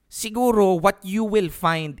 Siguro, what you will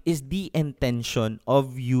find is the intention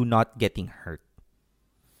of you not getting hurt.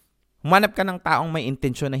 Humanap ka ng taong may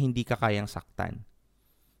intensyon na hindi ka kayang saktan.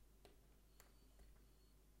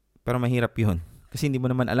 Pero mahirap yun. Kasi hindi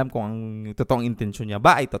mo naman alam kung ang totoong intensyon niya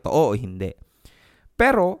ba ay totoo o hindi.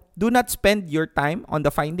 Pero, do not spend your time on the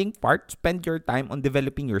finding part. Spend your time on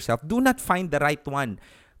developing yourself. Do not find the right one.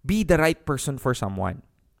 Be the right person for someone.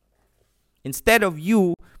 Instead of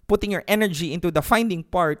you putting your energy into the finding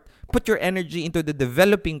part, put your energy into the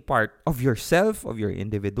developing part of yourself, of your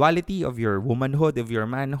individuality, of your womanhood, of your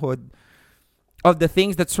manhood, of the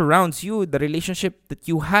things that surrounds you, the relationship that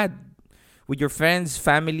you had with your friends,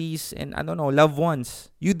 families, and loved ones.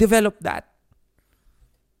 You develop that.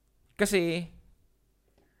 Kasi,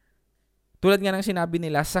 tulad nga ng sinabi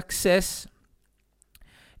nila, success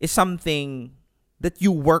is something that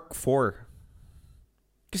you work for.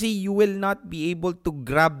 Kasi you will not be able to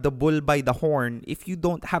grab the bull by the horn if you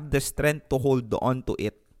don't have the strength to hold on to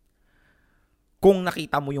it. Kung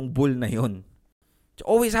nakita mo yung bull na yun. So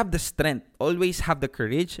always have the strength, always have the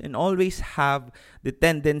courage, and always have the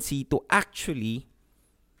tendency to actually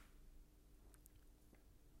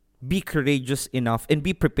be courageous enough and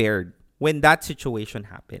be prepared when that situation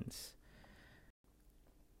happens.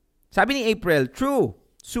 Sabi ni April, true.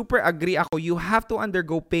 Super agree ako. You have to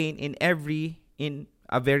undergo pain in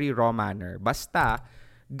a very raw manner. Basta,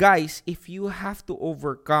 guys, if you have to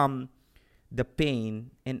overcome the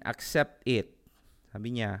pain and accept it,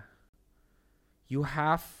 sabi niya,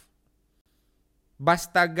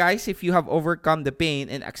 basta guys, if you have overcome the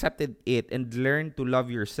pain and accepted it and learned to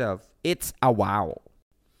love yourself, it's a wow.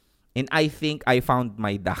 And I think I found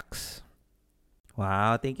my Dax.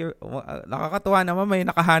 Wow, thank you. Nakakatuwa naman, may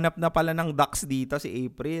nakahanap na pala ng Dax dito si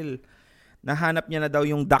April. Nahanap niya na daw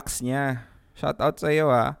yung Dax niya. Shout out sa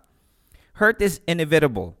iyo ha. Hurt is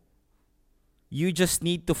inevitable. You just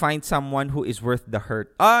need to find someone who is worth the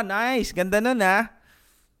hurt. Oh, nice. Ganda nun ha.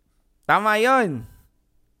 Tama yun.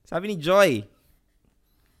 Sabi ni Joy.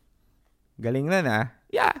 Galing na na.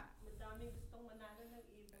 Yeah.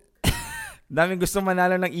 Daming gustong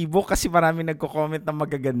manalo ng ebook kasi maraming nagko-comment na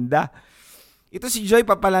magaganda. Ito si Joy,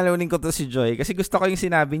 papalalunin ko to si Joy kasi gusto ko yung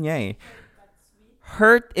sinabi niya eh.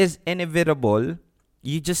 Hurt is inevitable.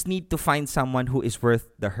 You just need to find someone who is worth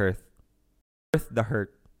the hurt. Worth the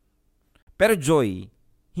hurt. Pero Joy,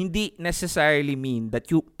 hindi necessarily mean that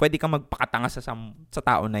you pwede kang magpakatanga sa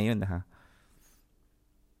tao na yun ha.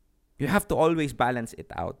 You have to always balance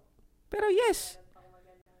it out. Pero yes.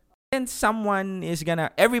 And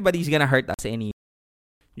everybody's gonna hurt us anyway.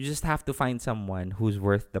 You just have to find someone who's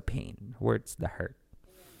worth the pain, worth the hurt.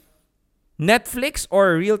 Netflix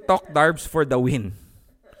or Real Talk Darbs for the win?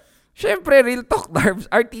 Syempre, Real Talk Darbs,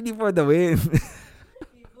 RTD for the win.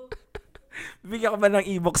 Bigyan ko ba ng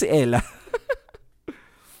e-book si Ella?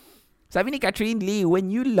 Sabi ni Catherine Lee, when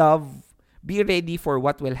you love, be ready for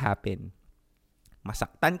what will happen.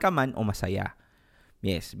 Masaktan ka man o masaya.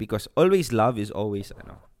 Yes, because always love is always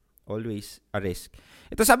a risk.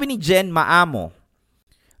 Ito sabi ni Jen Maamo,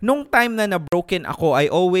 Nung time na na-broken ako, I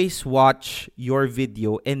always watch your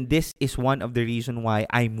video and this is one of the reason why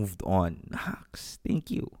I moved on. Hacks, thank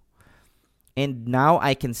you. And now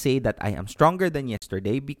I can say that I am stronger than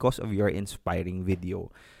yesterday because of your inspiring video.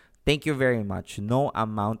 Thank you very much. No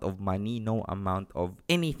amount of money, no amount of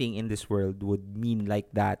anything in this world would mean like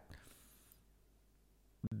that.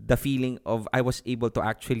 The feeling of I was able to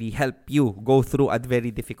actually help you go through a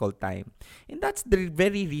very difficult time. And that's the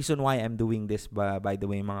very reason why I'm doing this, by the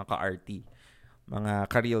way, mga ka-RT, mga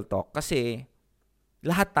ka-real talk. Kasi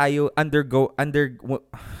lahat tayo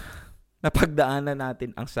napagdaanan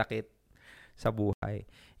natin ang sakit sa buhay.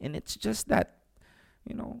 And it's just that,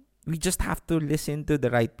 we just have to listen to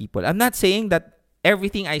the right people. I'm not saying that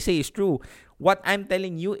everything I say is true. What I'm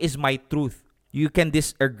telling you is my truth. You can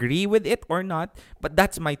disagree with it or not, but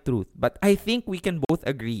that's my truth. But I think we can both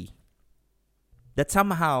agree that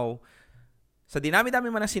somehow, sa dinami-dami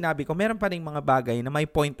man ang sinabi ko, meron pa rin mga bagay na may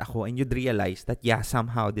point ako and you'd realize that, yeah,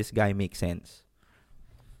 somehow this guy makes sense.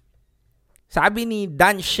 Sabi ni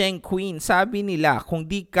Dan Sheng Queen, sabi nila, kung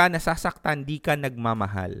di ka nasasaktan, di ka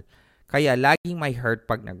nagmamahal. Kaya laging may hurt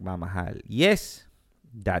pag nagmamahal. Yes,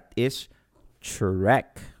 that is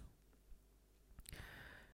correct.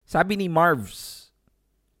 Sabi ni Marvs,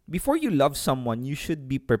 before you love someone, you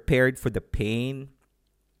should be prepared for the pain.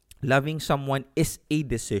 Loving someone is a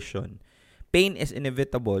decision. Pain is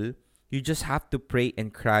inevitable. You just have to pray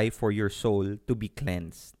and cry for your soul to be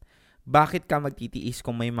cleansed. Bakit ka magtitiis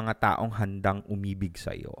kung may mga taong handang umibig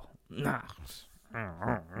sa'yo?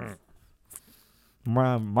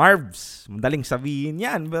 Marvs, madaling sabihin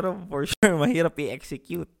yan, pero for sure, mahirap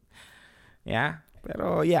i-execute. Yeah?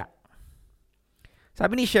 Pero yeah.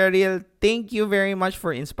 Sabi ni Cheryl, thank you very much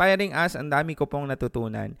for inspiring us. Ang dami ko pong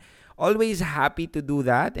natutunan. Always happy to do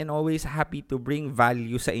that and always happy to bring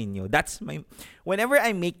value sa inyo. That's my... Whenever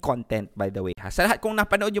I make content, by the way, sa lahat, kung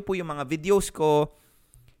napanood nyo po yung mga videos ko,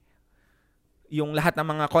 yung lahat ng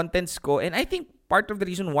mga contents ko, and I think part of the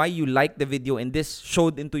reason why you like the video and this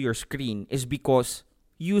showed into your screen is because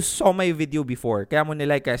you saw my video before. Kaya mo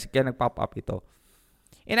nilike, kaya nag-pop up ito.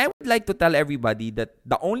 And I would like to tell everybody that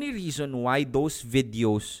the only reason why those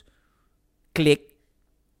videos click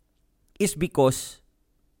is because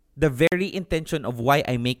the very intention of why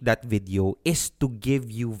I make that video is to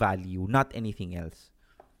give you value, not anything else.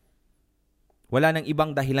 Wala nang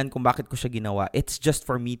ibang dahilan kung bakit ko siya ginawa. It's just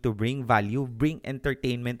for me to bring value, bring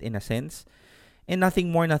entertainment in a sense, and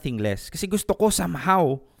nothing more, nothing less. Kasi gusto ko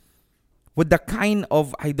somehow, with the kind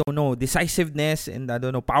of, decisiveness and,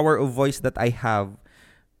 power of voice that I have,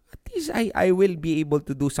 at least I will be able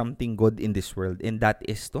to do something good in this world. And that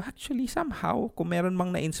is to actually somehow, kung meron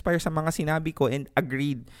mang na-inspire sa mga sinabi ko and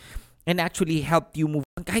agreed, and actually help you move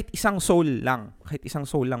on. Kahit isang soul lang,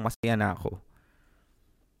 masaya na ako.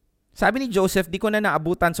 Sabi ni Joseph, di ko na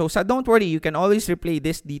naabutan. So don't worry, you can always replay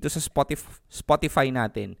this dito sa Spotify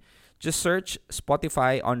natin. Just search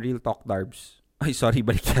Spotify on Real Talk Darbs. Ay, sorry,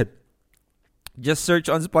 baliktad. Just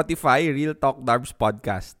search on Spotify, Real Talk Darbs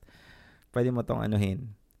Podcast. Pwede mo tong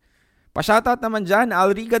anuhin. Pa-shoutout naman dyan,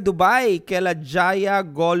 Alriga Dubai, Kela Jaya,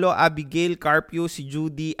 Golo, Abigail, Carpio, si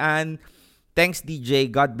Judy, and thanks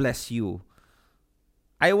DJ, God bless you.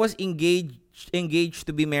 I was engaged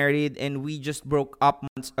to be married and we just broke up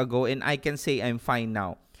months ago and I can say I'm fine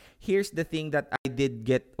now. Here's the thing that I did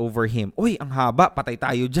get over him. Uy, ang haba, patay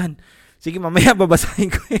tayo dyan. Sige, mamaya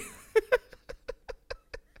babasahin ko eh.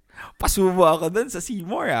 Pasubo ako dun sa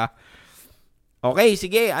Seymour Okay,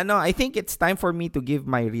 sige, I think it's time for me to give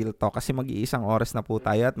my real talk kasi mag-iisang oras na po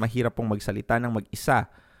tayo at mahirap pong magsalita ng mag-isa.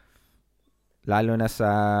 Lalo na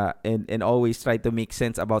and always try to make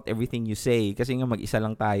sense about everything you say kasi nga mag-isa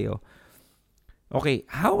lang tayo. Okay,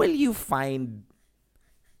 how will you find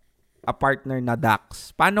a partner na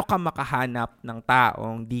Dax? Paano ka makahanap ng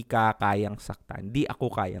taong di ka kayang saktan? Di ako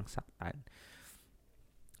kayang saktan.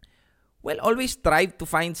 Well, always strive to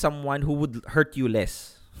find someone who would hurt you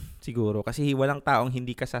less. Siguro. Kasi walang taong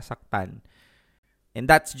hindi ka sasaktan. And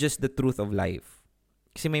that's just the truth of life.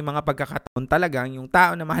 Kasi may mga pagkakataon talagang yung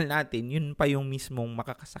tao na mahal natin, yun pa yung mismong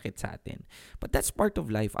makakasakit sa atin. But that's part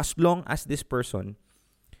of life. As long as this person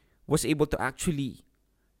was able to actually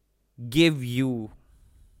give you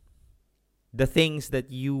the things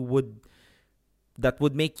that would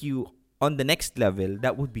make you on the next level,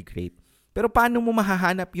 that would be great. Pero paano mo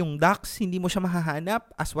mahahanap yung Dax? Hindi mo siya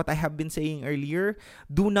mahahanap. As what I have been saying earlier,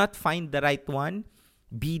 do not find the right one.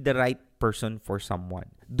 Be the right person for someone.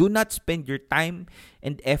 Do not spend your time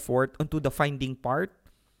and effort onto the finding part.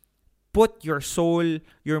 Put your soul,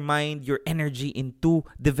 your mind, your energy into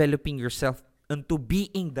developing yourself, into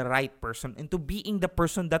being the right person, into being the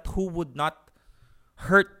person who would not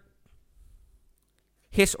hurt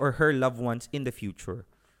his or her loved ones in the future.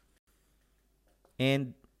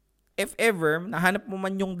 And if ever, nahanap mo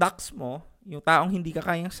man yung ducks mo, yung taong hindi ka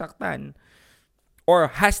kayang saktan, or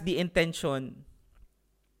has the intention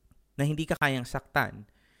na hindi ka kayang saktan,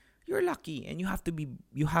 you're lucky and you have to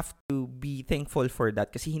be thankful for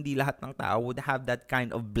that kasi hindi lahat ng tao would have that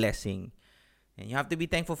kind of blessing. And you have to be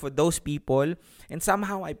thankful for those people. And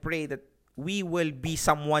somehow I pray that we will be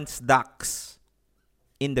someone's ducks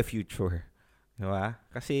in the future. Diba?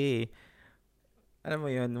 Kasi, alam mo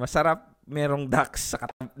yun, masarap merong ducks sa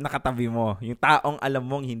nakatabi mo. Yung taong alam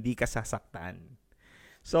mong hindi ka sasaktan.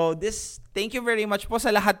 So thank you very much po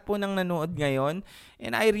sa lahat po ng nanood ngayon.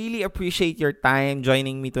 And I really appreciate your time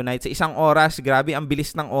joining me tonight. Sa isang oras, grabe, ang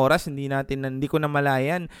bilis ng oras. Hindi ko na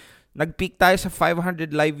malayan. Nag-peak tayo sa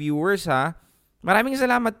 500 live viewers, ha. Maraming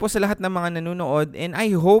salamat po sa lahat ng mga nanonood. And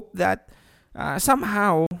I hope that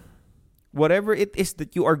somehow, whatever it is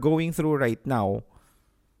that you are going through right now,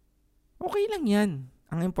 okay lang yan.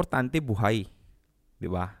 Ang importante, buhay.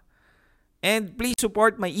 Diba? And please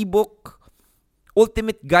support my ebook,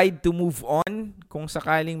 Ultimate Guide to Move On. Kung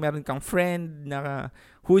sakaling meron kang friend na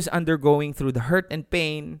who's undergoing through the hurt and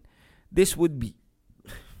pain, this would be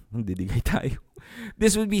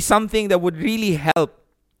this would be something that would really help.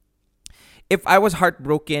 If I was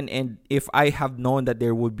heartbroken and if I have known that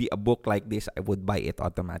there would be a book like this, I would buy it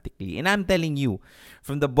automatically. And I'm telling you,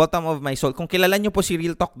 from the bottom of my soul, kung kilala nyo po si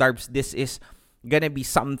Real Talk Darbs, this is gonna be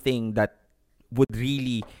something that would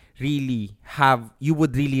really have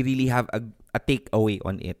a takeaway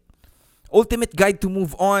on it. Ultimate Guide to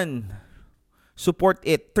Move On. Support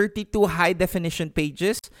it. 32 high definition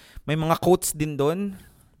pages. May mga quotes din doon.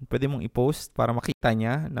 Pwede mong i-post para makita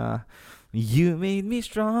niya na you made me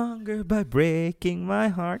stronger by breaking my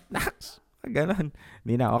heart. Ganon.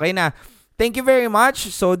 Hindi na. Okay na. Thank you very much.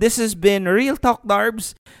 So this has been Real Talk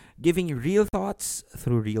Darbs, giving you real thoughts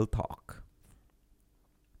through real talk.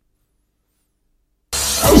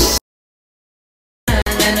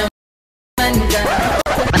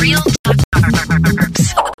 Real Talk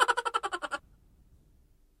Darbs.